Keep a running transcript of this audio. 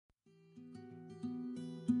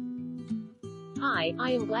Hi, I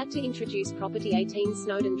am glad to introduce property 18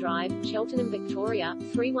 Snowdon Drive, Cheltenham, Victoria,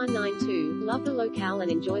 3192. Love the locale and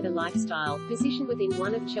enjoy the lifestyle. Positioned within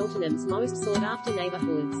one of Cheltenham's most sought-after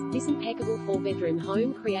neighborhoods, this impeccable 4-bedroom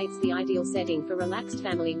home creates the ideal setting for relaxed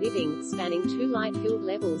family living, spanning 2 light-filled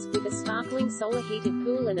levels, with a sparkling solar-heated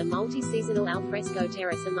pool and a multi-seasonal alfresco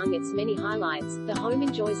terrace among its many highlights. The home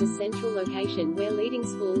enjoys a central location where leading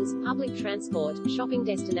schools, public transport, shopping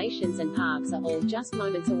destinations and parks are all just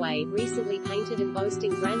moments away. Recently painted and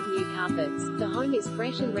boasting brand new carpets, the home is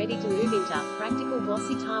fresh and ready to move into. Practical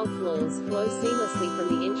glossy tiled floors flow seamlessly from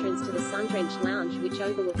the entrance to the sun-drenched lounge, which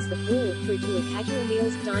overlooks the pool, through to a casual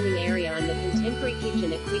meals dining area and the contemporary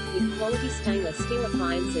kitchen equipped with quality stainless steel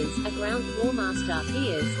appliances. A ground floor master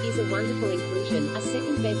piers is a wonderful inclusion. A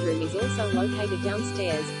second bedroom is also located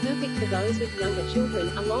downstairs, perfect for those with younger children,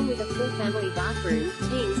 along with a full family bathroom.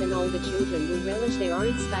 Teens and older children will relish their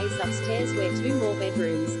own space upstairs, where 2 more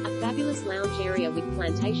bedrooms, a fabulous lounge area with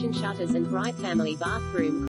plantation shutters and bright family bathroom